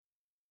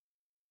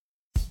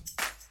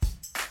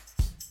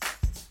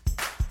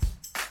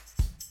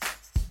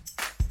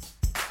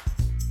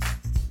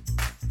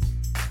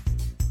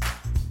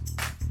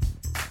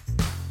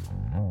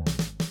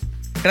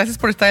Gracias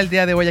por estar el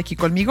día de hoy aquí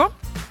conmigo.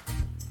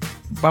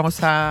 Vamos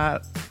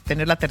a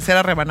tener la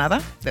tercera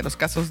rebanada de los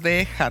casos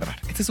de Harvard.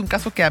 Este es un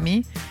caso que a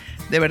mí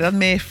de verdad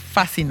me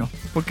fascinó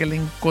porque le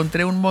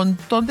encontré un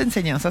montón de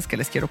enseñanzas que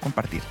les quiero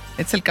compartir.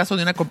 Este es el caso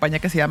de una compañía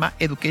que se llama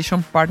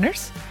Education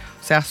Partners,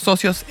 o sea,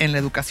 socios en la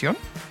educación.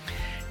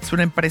 Es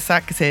una empresa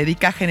que se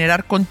dedica a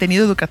generar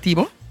contenido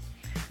educativo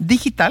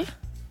digital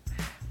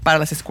para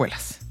las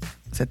escuelas.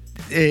 O sea,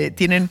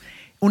 tienen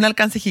un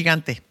alcance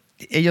gigante.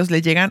 Ellos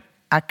le llegan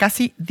a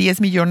casi 10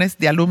 millones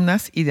de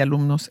alumnas y de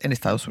alumnos en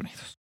Estados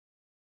Unidos.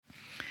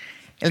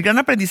 El gran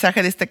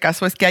aprendizaje de este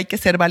caso es que hay que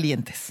ser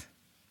valientes.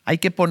 Hay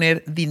que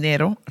poner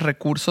dinero,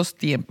 recursos,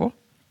 tiempo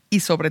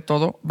y sobre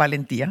todo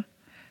valentía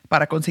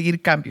para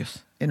conseguir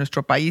cambios en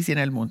nuestro país y en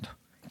el mundo.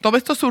 Todo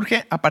esto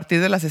surge a partir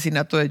del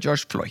asesinato de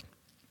George Floyd,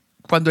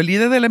 cuando el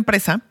líder de la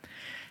empresa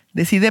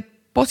decide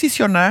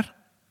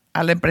posicionar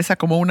a la empresa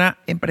como una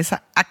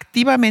empresa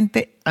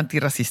activamente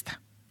antirracista.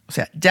 O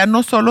sea, ya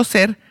no solo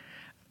ser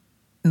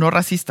no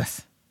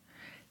racistas,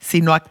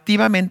 sino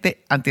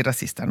activamente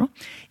antirracista, ¿no?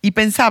 Y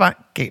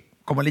pensaba que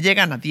como le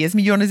llegan a 10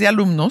 millones de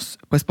alumnos,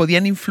 pues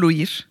podían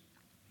influir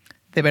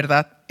de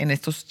verdad en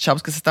estos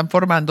chavos que se están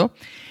formando.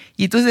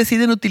 Y entonces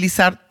deciden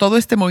utilizar todo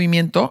este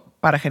movimiento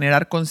para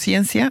generar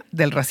conciencia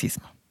del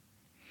racismo.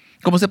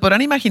 Como se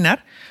podrán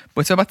imaginar,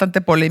 pues fue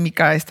bastante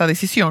polémica esta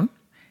decisión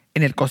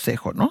en el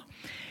consejo, ¿no?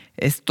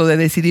 Esto de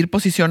decidir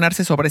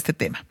posicionarse sobre este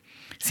tema.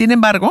 Sin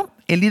embargo,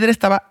 el líder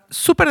estaba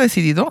súper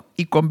decidido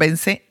y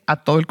convence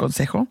a todo el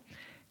consejo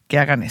que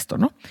hagan esto,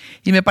 ¿no?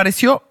 Y me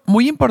pareció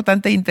muy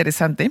importante e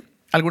interesante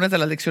algunas de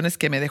las lecciones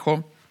que me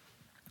dejó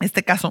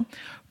este caso,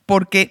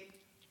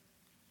 porque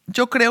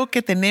yo creo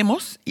que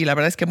tenemos, y la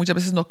verdad es que muchas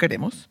veces no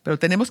queremos, pero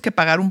tenemos que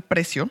pagar un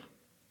precio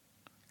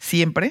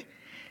siempre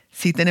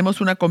si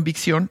tenemos una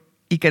convicción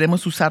y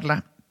queremos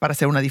usarla para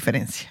hacer una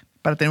diferencia,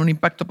 para tener un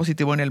impacto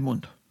positivo en el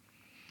mundo.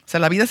 O sea,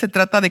 la vida se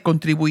trata de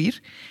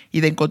contribuir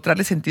y de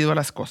encontrarle sentido a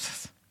las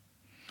cosas.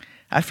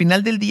 Al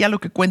final del día lo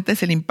que cuenta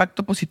es el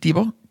impacto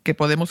positivo que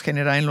podemos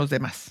generar en los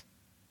demás.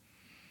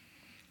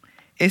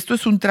 Esto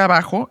es un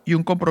trabajo y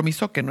un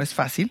compromiso que no es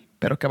fácil,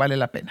 pero que vale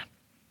la pena.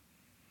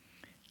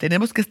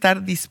 Tenemos que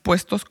estar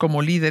dispuestos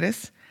como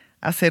líderes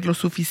a ser lo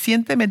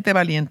suficientemente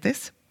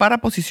valientes para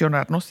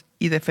posicionarnos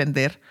y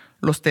defender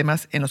los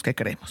temas en los que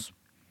creemos.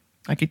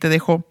 Aquí te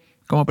dejo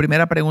como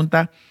primera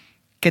pregunta: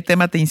 ¿qué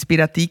tema te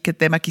inspira a ti? ¿Qué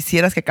tema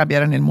quisieras que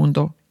cambiara en el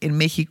mundo, en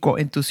México,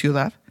 en tu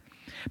ciudad?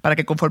 Para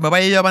que conforme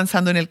vaya yo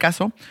avanzando en el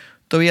caso,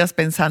 tú vayas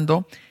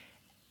pensando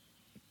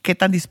qué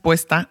tan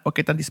dispuesta o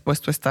qué tan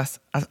dispuesto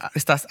estás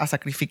a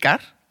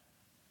sacrificar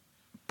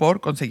por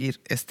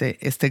conseguir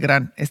esta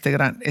gran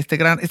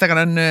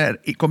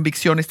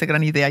convicción, esta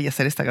gran idea y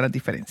hacer esta gran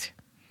diferencia.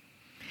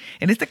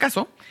 En este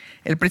caso,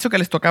 el precio que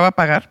les tocaba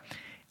pagar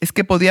es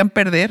que podían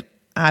perder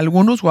a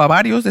algunos o a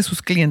varios de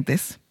sus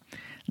clientes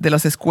de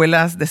las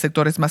escuelas de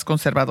sectores más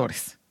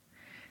conservadores.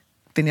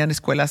 Tenían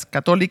escuelas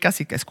católicas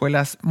y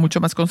escuelas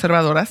mucho más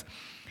conservadoras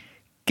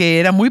que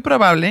era muy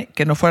probable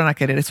que no fueran a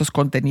querer esos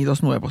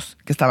contenidos nuevos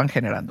que estaban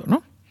generando,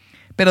 ¿no?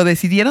 Pero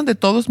decidieron de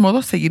todos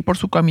modos seguir por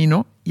su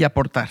camino y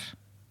aportar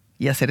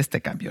y hacer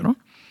este cambio, ¿no?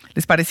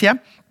 Les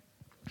parecía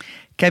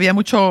que había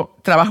mucho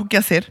trabajo que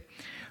hacer,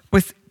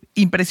 pues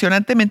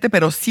impresionantemente,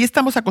 pero sí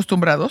estamos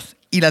acostumbrados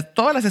y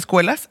todas las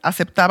escuelas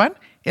aceptaban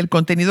el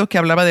contenido que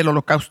hablaba del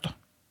holocausto,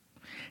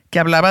 que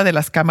hablaba de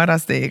las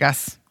cámaras de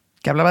gas,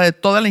 que hablaba de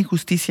toda la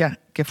injusticia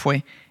que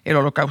fue el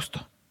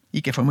holocausto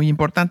y que fue muy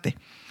importante.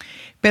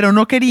 Pero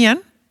no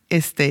querían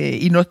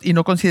y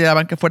no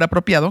consideraban que fuera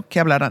apropiado que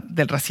hablaran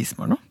del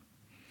racismo, ¿no?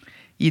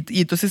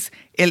 Y entonces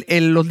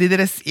los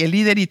líderes, el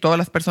líder y todas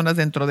las personas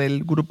dentro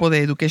del grupo de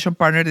Education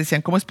Partners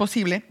decían, ¿cómo es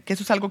posible que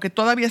eso es algo que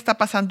todavía está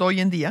pasando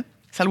hoy en día?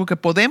 Es algo que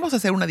podemos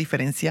hacer una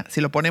diferencia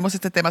si lo ponemos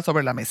este tema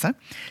sobre la mesa,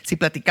 si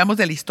platicamos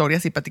de la historia,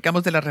 si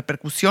platicamos de la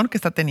repercusión que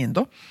está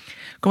teniendo.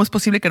 ¿Cómo es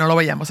posible que no lo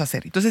vayamos a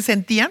hacer? Entonces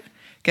sentían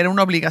que era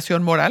una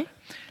obligación moral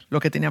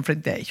lo que tenían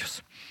frente a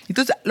ellos.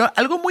 Entonces,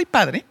 algo muy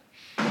padre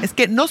es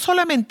que no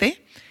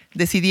solamente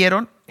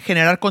decidieron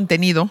generar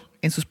contenido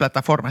en sus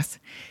plataformas,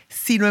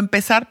 sino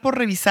empezar por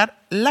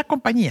revisar la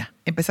compañía,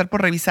 empezar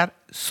por revisar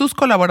sus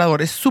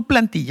colaboradores, su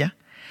plantilla,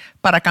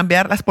 para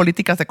cambiar las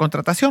políticas de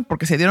contratación,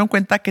 porque se dieron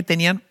cuenta que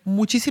tenían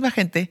muchísima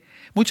gente,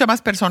 muchas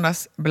más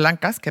personas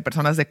blancas que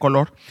personas de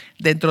color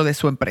dentro de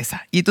su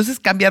empresa. Y entonces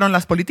cambiaron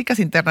las políticas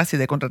internas y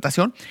de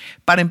contratación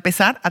para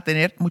empezar a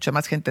tener mucha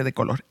más gente de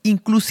color.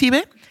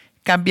 Inclusive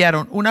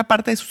cambiaron una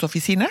parte de sus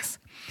oficinas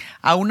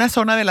a una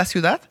zona de la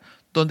ciudad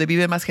donde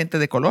vive más gente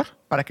de color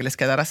para que les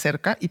quedara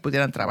cerca y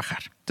pudieran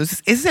trabajar.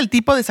 Entonces, ese es el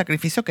tipo de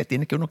sacrificio que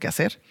tiene que uno que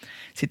hacer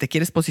si te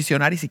quieres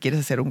posicionar y si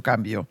quieres hacer un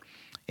cambio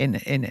en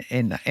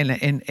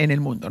el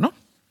mundo, ¿no?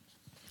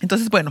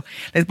 Entonces, bueno,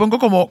 les pongo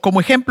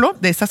como ejemplo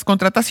de estas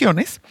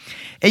contrataciones.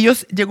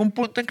 Ellos llegó un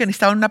punto en que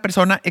necesitaban una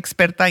persona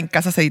experta en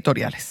casas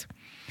editoriales.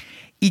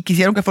 Y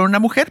quisieron que fuera una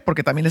mujer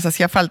porque también les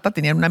hacía falta.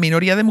 Tenían una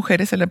minoría de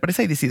mujeres en la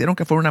empresa y decidieron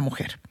que fuera una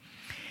mujer.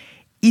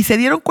 Y se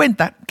dieron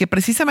cuenta que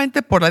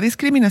precisamente por la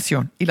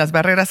discriminación y las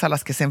barreras a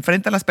las que se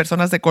enfrentan las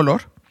personas de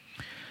color,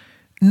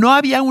 no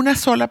había una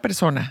sola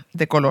persona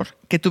de color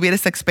que tuviera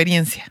esta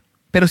experiencia,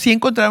 pero sí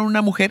encontraron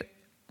una mujer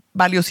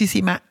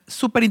valiosísima,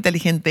 súper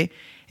inteligente,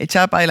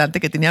 echada para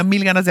adelante, que tenía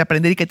 1000 ganas de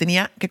aprender y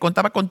que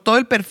contaba con todo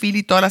el perfil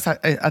y todos los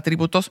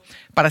atributos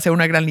para ser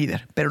una gran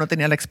líder, pero no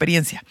tenía la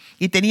experiencia.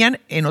 Y tenían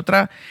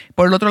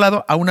por el otro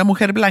lado a una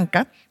mujer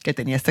blanca que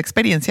tenía esta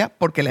experiencia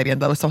porque le habían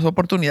dado estas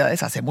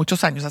oportunidades hace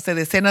muchos años, hace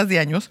decenas de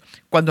años,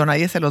 cuando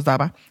nadie se los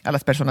daba a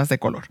las personas de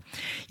color.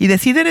 Y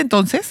deciden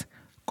entonces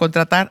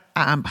contratar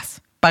a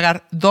ambas,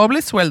 pagar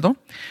doble sueldo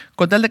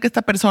con tal de que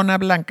esta persona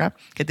blanca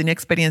que tenía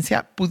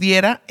experiencia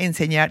pudiera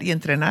enseñar y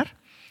entrenar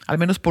al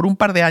menos por un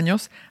par de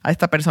años a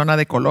esta persona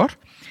de color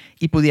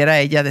y pudiera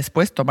ella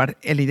después tomar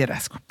el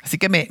liderazgo. Así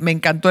que me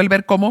encantó el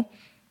ver cómo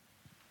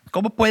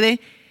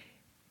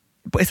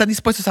están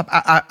dispuestos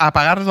a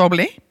pagar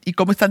doble y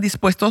cómo están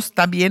dispuestos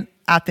también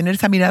a tener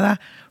esa mirada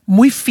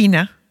muy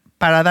fina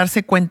para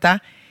darse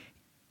cuenta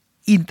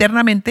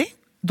internamente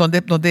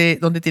dónde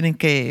tienen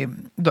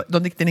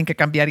que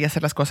cambiar y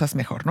hacer las cosas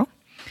mejor, ¿no?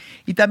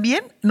 Y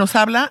también nos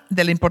habla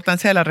de la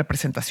importancia de la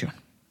representación.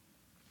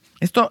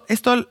 Esto,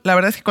 la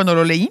verdad es que cuando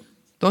lo leí,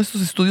 todos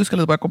estos estudios que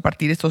les voy a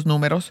compartir, estos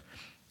números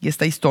y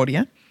esta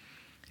historia,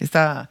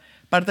 esta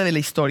parte de la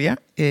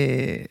historia,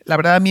 la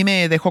verdad a mí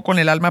me dejó con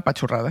el alma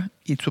apachurrada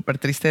y súper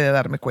triste de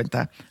darme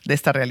cuenta de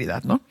esta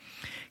realidad, ¿no?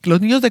 Que los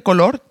niños de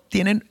color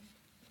tienen,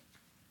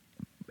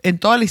 en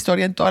toda la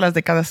historia, en todas las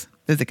décadas,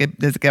 desde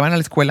que van a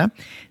la escuela,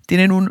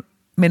 tienen un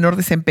menor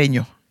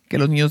desempeño que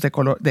los niños de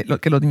color,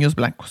 que los niños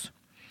blancos.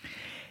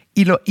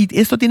 Y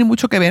esto tiene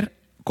mucho que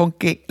ver con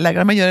que la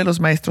gran mayoría de los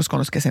maestros con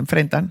los que se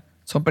enfrentan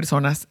son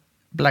personas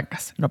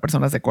blancas, no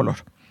personas de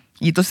color.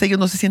 Y entonces ellos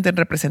no se sienten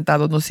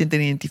representados, no se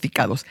sienten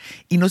identificados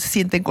y no se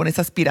sienten con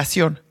esa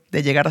aspiración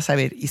de llegar a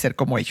saber y ser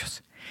como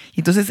ellos.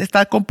 Entonces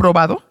está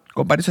comprobado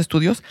con varios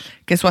estudios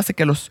que eso hace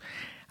que los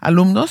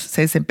alumnos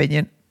se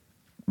desempeñen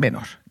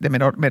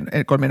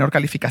con menor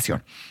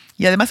calificación.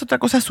 Y además otra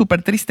cosa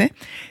súper triste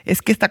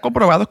es que está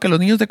comprobado que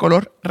los niños de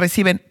color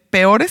reciben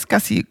peores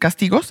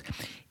castigos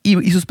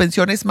y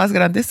suspensiones más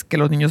grandes que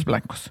los niños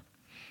blancos.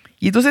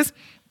 Y entonces,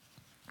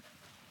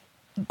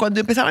 cuando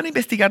empezaban a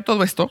investigar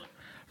todo esto,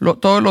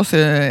 todos los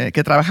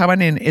que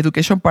trabajaban en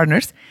Education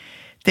Partners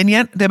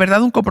tenían de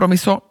verdad un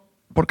compromiso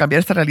por cambiar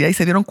esta realidad y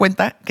se dieron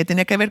cuenta que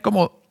tenía que ver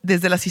como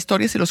desde las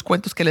historias y los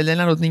cuentos que les leen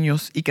a los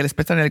niños y que les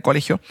prestan en el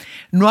colegio,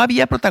 no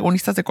había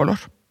protagonistas de color.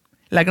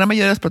 La gran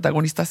mayoría de los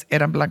protagonistas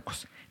eran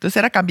blancos. Entonces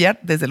era cambiar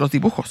desde los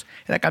dibujos,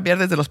 era cambiar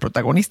desde los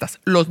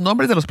protagonistas, los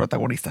nombres de los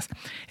protagonistas,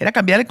 era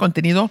cambiar el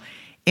contenido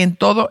en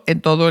todo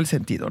el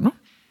sentido, ¿no?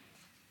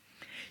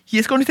 Y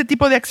es con este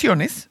tipo de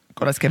acciones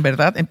con las que en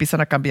verdad empiezan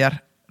a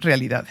cambiar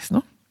realidades,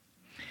 ¿no?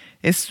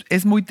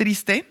 Es muy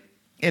triste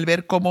el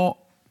ver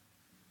cómo,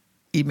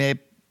 y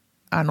me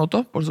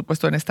anoto, por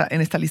supuesto, en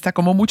esta lista,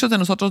 como muchos de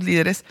nosotros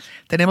líderes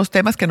tenemos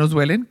temas que nos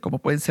duelen, como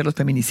pueden ser los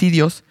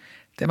feminicidios,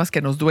 temas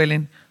que nos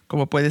duelen,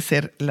 como puede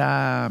ser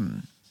la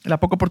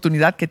poca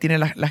oportunidad que tiene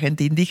la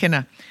gente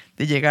indígena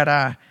de llegar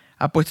a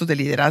puestos de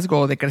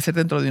liderazgo o de crecer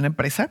dentro de una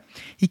empresa,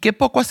 y qué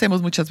poco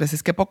hacemos muchas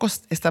veces, qué poco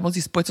estamos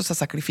dispuestos a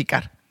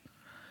sacrificar.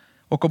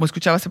 O como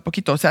escuchaba hace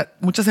poquito, o sea,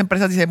 muchas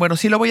empresas dicen, bueno,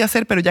 sí lo voy a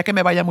hacer, pero ya que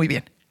me vaya muy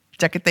bien,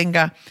 ya que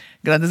tenga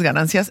grandes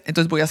ganancias,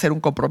 entonces voy a hacer un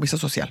compromiso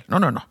social.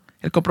 No.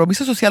 El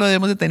compromiso social lo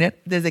debemos de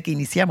tener desde que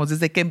iniciamos,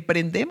 desde que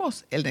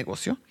emprendemos el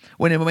negocio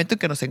o en el momento en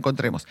que nos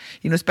encontremos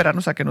y no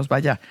esperarnos a que nos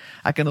vaya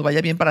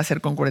bien para ser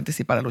concurrentes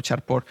y para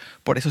luchar por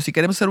eso. Si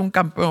queremos hacer un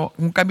cambio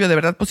de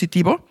verdad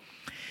positivo,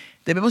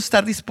 debemos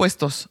estar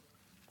dispuestos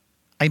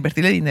a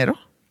invertirle dinero,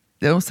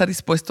 debemos estar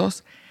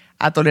dispuestos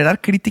a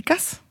tolerar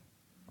críticas,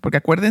 porque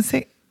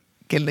acuérdense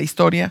que en la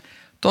historia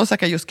todos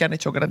aquellos que han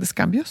hecho grandes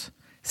cambios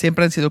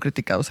siempre han sido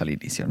criticados al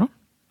inicio, ¿no?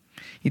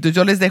 Y entonces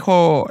yo les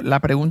dejo la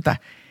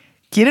pregunta,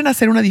 ¿quieren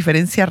hacer una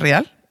diferencia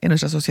real en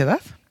nuestra sociedad?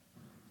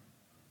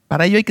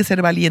 Para ello hay que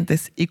ser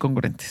valientes y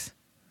congruentes.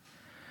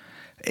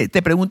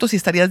 Te pregunto si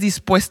estarías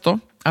dispuesto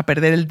a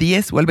perder el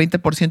 10 o el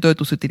 20% de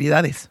tus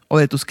utilidades o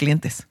de tus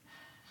clientes,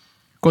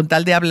 con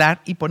tal de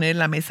hablar y poner en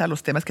la mesa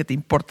los temas que te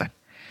importan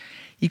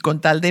y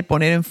con tal de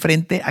poner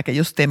enfrente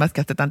aquellos temas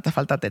que hace tanta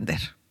falta atender.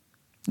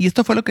 Y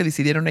esto fue lo que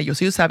decidieron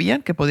ellos. Ellos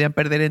sabían que podían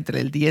perder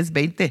entre el 10,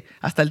 20,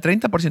 hasta el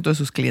 30% de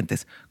sus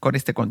clientes con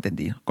este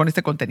contenido.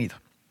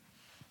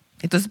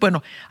 Entonces,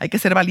 bueno, hay que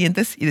ser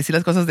valientes y decir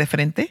las cosas de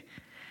frente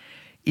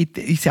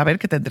y saber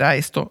que tendrá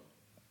esto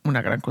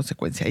una gran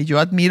consecuencia. Y yo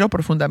admiro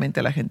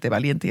profundamente a la gente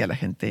valiente y a la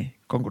gente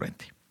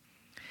congruente.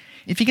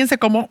 Y fíjense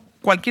cómo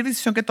cualquier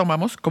decisión que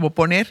tomamos, como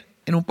poner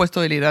en un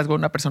puesto de liderazgo a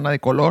una persona de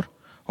color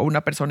o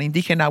una persona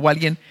indígena o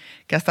alguien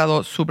que ha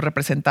estado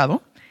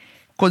subrepresentado,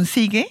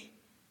 consigue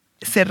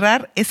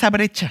cerrar esa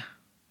brecha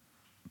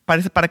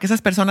para que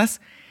esas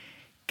personas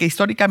que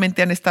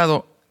históricamente han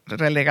estado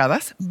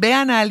relegadas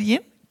vean a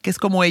alguien que es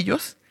como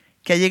ellos,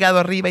 que ha llegado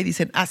arriba y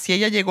dicen, si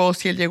ella llegó o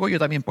si él llegó, yo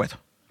también puedo.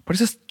 Por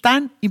eso es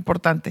tan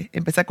importante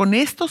empezar con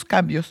estos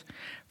cambios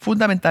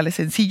fundamentales,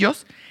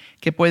 sencillos,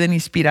 que pueden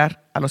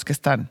inspirar a los que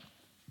están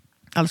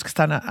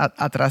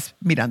atrás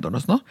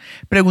mirándonos, ¿no?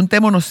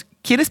 Preguntémonos,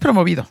 ¿quién es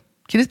promovido?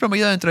 ¿Quién es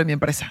promovido dentro de mi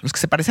empresa? ¿Los que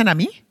se parecen a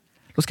mí?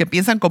 los que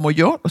piensan como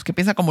yo, los que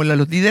piensan como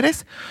los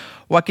líderes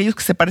o aquellos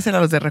que se parecen a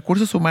los de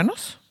recursos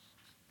humanos.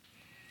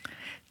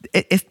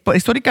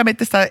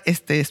 Históricamente está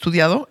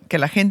estudiado que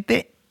la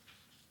gente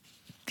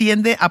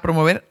tiende a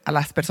promover a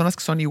las personas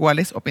que son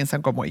iguales o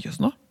piensan como ellos,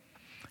 ¿no?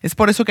 Es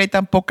por eso que hay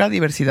tan poca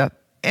diversidad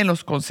en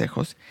los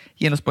consejos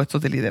y en los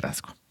puestos de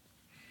liderazgo.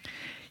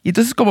 Y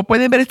entonces, como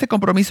pueden ver, este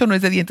compromiso no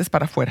es de dientes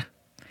para afuera,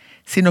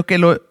 sino que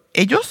lo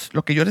que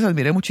yo les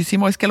admiré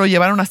muchísimo es que lo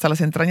llevaron hasta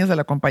las entrañas de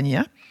la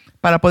compañía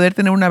para poder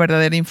tener una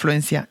verdadera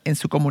influencia en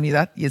su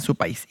comunidad y en su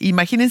país.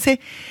 Imagínense,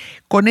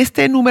 con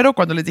este número,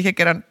 cuando les dije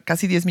que eran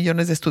casi 10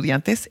 millones de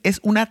estudiantes, es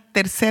una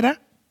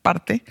tercera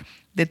parte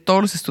de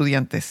todos los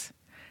estudiantes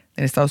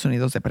en Estados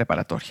Unidos de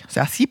preparatoria. O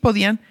sea,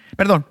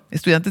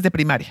 estudiantes de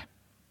primaria.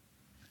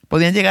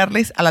 Podían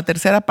llegarles a la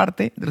tercera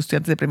parte de los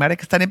estudiantes de primaria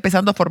que están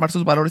empezando a formar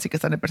sus valores y que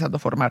están empezando a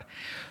formar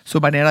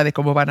su manera de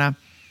cómo van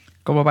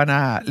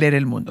a leer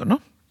el mundo,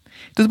 ¿no?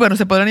 Entonces, bueno,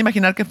 se podrán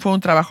imaginar que fue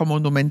un trabajo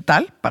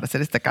monumental para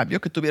hacer este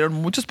cambio, que tuvieron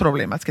muchos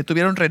problemas, que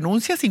tuvieron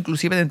renuncias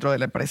inclusive dentro de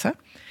la empresa,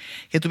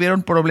 que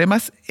tuvieron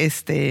problemas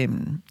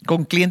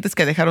con clientes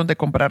que dejaron de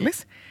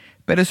comprarles,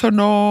 pero eso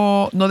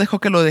no dejó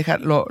que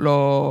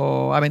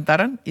lo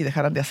aventaran y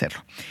dejaran de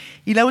hacerlo.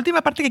 Y la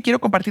última parte que quiero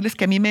compartirles,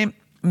 que a mí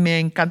me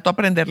encantó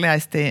aprenderle a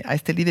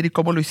este líder y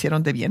cómo lo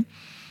hicieron de bien,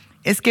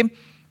 es que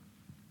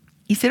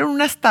elaboraron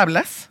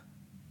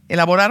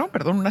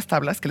unas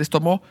tablas que les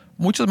tomó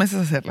muchos meses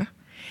hacerla,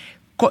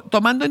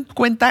 tomando en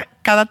cuenta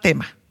cada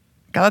tema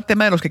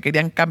de los que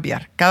querían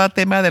cambiar, cada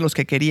tema de los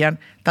que querían,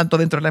 tanto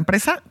dentro de la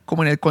empresa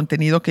como en el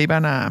contenido que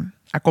iban a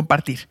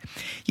compartir.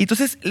 Y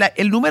entonces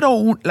el número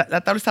 1,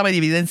 la tabla estaba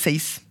dividida en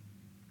seis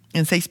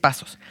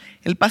pasos.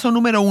 El paso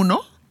número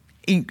 1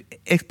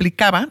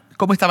 explicaba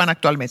cómo estaban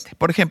actualmente.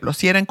 Por ejemplo,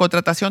 si era en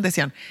contratación,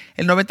 decían,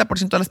 el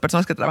 90% de las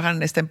personas que trabajan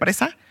en esta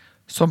empresa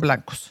son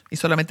blancos y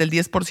solamente el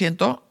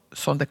 10%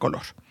 son de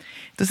color.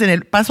 Entonces, en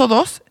el paso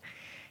 2,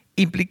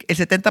 el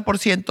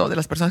 70% de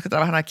las personas que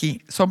trabajan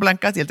aquí son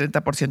blancas y el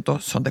 30%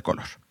 son de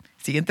color.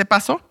 Siguiente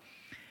paso,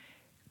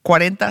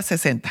 40,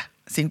 60,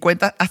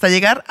 50, hasta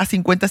llegar a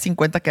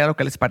 50-50, que era lo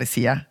que les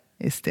parecía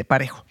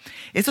parejo.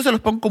 Esto se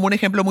los pongo como un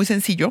ejemplo muy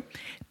sencillo,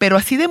 pero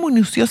así de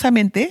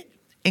minuciosamente,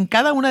 en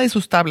cada una de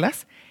sus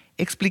tablas,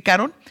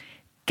 explicaron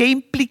qué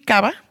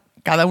implicaba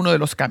cada uno de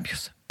los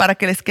cambios, para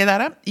que les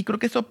quedara, y creo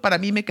que eso para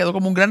mí me quedó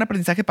como un gran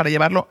aprendizaje para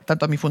llevarlo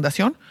tanto a mi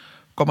fundación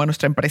como a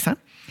nuestra empresa.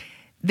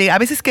 A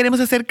veces queremos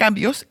hacer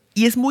cambios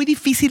y es muy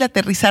difícil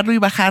aterrizarlo y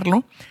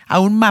bajarlo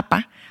a un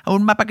mapa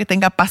que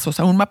tenga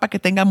pasos, a un mapa que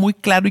tenga muy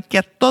claro y que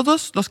a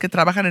todos los que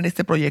trabajan en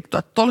este proyecto,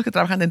 a todos los que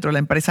trabajan dentro de la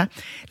empresa,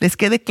 les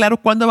quede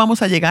claro cuándo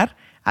vamos a llegar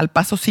al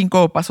paso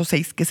 5 o paso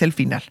 6, que es el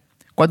final.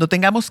 Cuando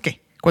tengamos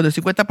 ¿qué? Cuando el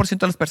 50%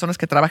 de las personas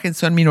que trabajen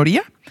son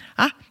minoría,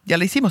 ya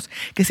lo hicimos.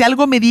 Que sea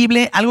algo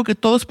medible, algo que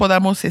todos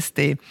podamos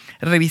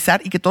revisar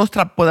y que todos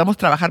podamos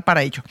trabajar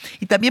para ello.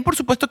 Y también, por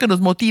supuesto, que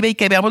nos motive y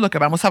que veamos lo que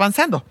vamos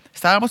avanzando.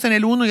 Estábamos en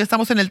el 1 y ya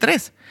estamos en el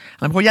 3.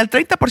 A lo mejor ya el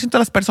 30% de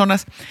las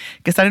personas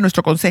que están en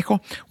nuestro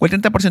consejo o el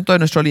 30% de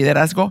nuestro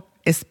liderazgo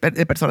es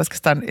de personas que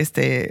están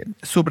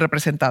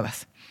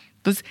subrepresentadas.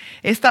 Entonces,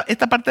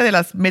 esta parte de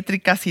las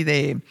métricas y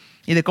de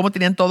cómo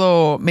tenían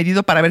todo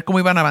medido para ver cómo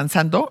iban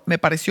avanzando, me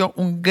pareció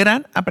un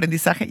gran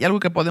aprendizaje y algo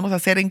que podemos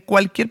hacer en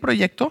cualquier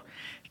proyecto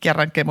que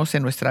arranquemos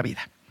en nuestra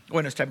vida o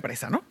en nuestra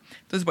empresa, ¿no?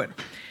 Entonces, bueno,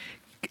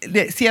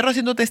 cierro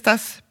haciéndote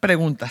estas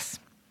preguntas.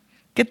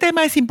 ¿Qué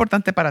tema es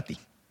importante para ti?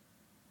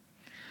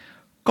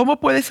 ¿Cómo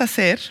puedes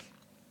hacer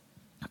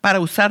para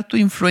usar tu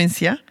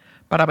influencia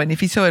para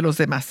beneficio de los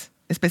demás,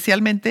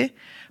 especialmente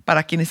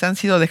para quienes han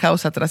sido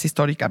dejados atrás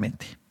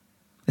históricamente?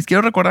 Les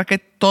quiero recordar que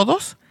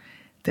todos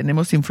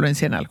tenemos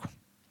influencia en algo.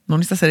 No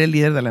necesitas ser el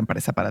líder de la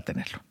empresa para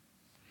tenerlo.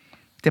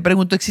 Te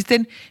pregunto,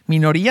 ¿existen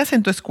minorías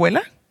en tu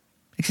escuela?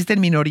 ¿Existen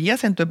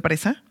minorías en tu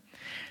empresa?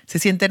 ¿Se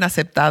sienten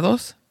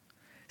aceptados?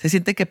 ¿Se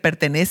sienten que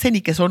pertenecen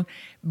y que son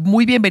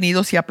muy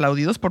bienvenidos y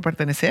aplaudidos por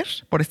pertenecer,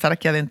 por estar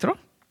aquí adentro?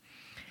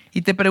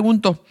 Y te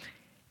pregunto,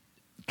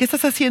 ¿qué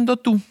estás haciendo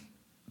tú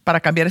para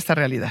cambiar esta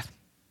realidad?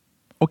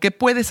 ¿O qué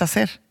puedes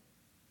hacer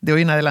de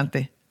hoy en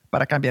adelante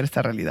para cambiar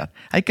esta realidad?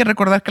 Hay que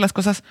recordar que las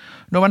cosas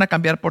no van a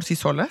cambiar por sí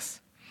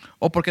solas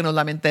o porque nos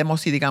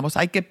lamentemos y digamos,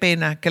 ay, qué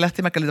pena, qué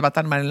lástima que les va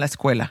tan mal en la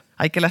escuela,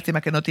 ay, qué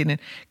lástima que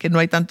no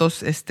hay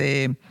tantos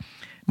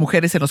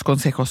mujeres en los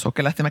consejos o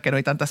qué lástima que no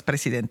hay tantas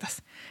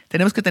presidentas.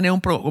 Tenemos que tener un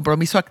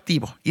compromiso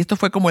activo y esto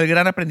fue como el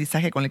gran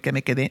aprendizaje con el que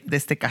me quedé de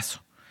este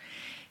caso.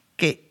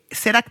 Que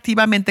ser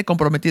activamente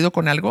comprometido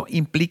con algo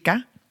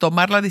implica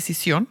tomar la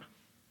decisión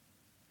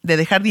de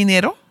dejar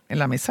dinero en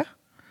la mesa,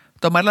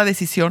 tomar la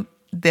decisión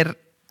de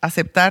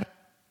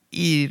aceptar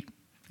y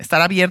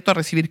estar abierto a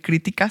recibir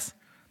críticas,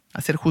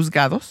 a ser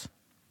juzgados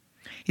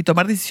y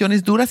tomar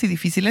decisiones duras y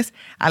difíciles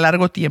a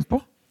largo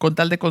tiempo con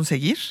tal de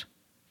conseguir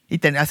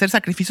y hacer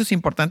sacrificios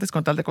importantes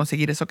con tal de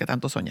conseguir eso que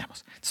tanto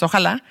soñamos.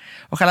 Entonces,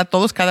 ojalá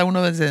todos, cada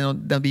uno desde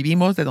donde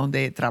vivimos, de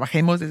donde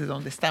trabajemos, desde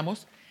donde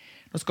estamos,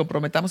 nos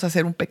comprometamos a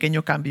hacer un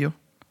pequeño cambio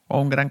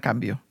o un gran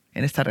cambio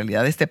en esta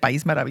realidad, de este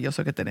país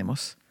maravilloso que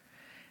tenemos,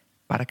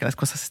 para que las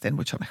cosas estén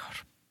mucho mejor.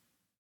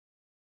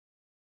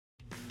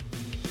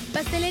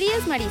 Pastelería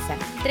Pastelerías Marisa,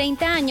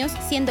 30 años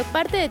siendo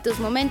parte de tus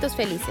momentos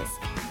felices.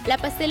 La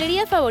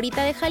pastelería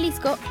favorita de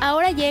Jalisco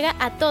ahora llega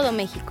a todo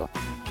México.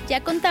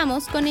 Ya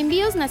contamos con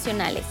envíos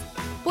nacionales.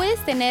 Puedes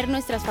tener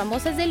nuestras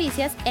famosas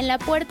delicias en la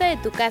puerta de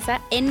tu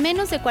casa en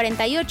menos de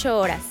 48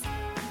 horas.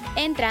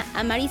 Entra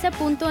a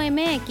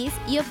marisa.mx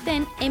y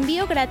obtén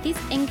envío gratis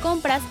en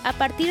compras a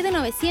partir de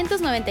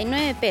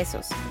 999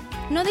 pesos.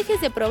 No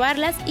dejes de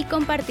probarlas y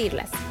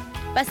compartirlas.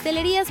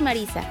 Pastelerías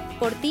Marisa,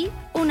 por ti,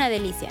 una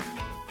delicia.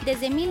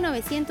 Desde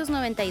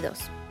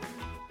 1992.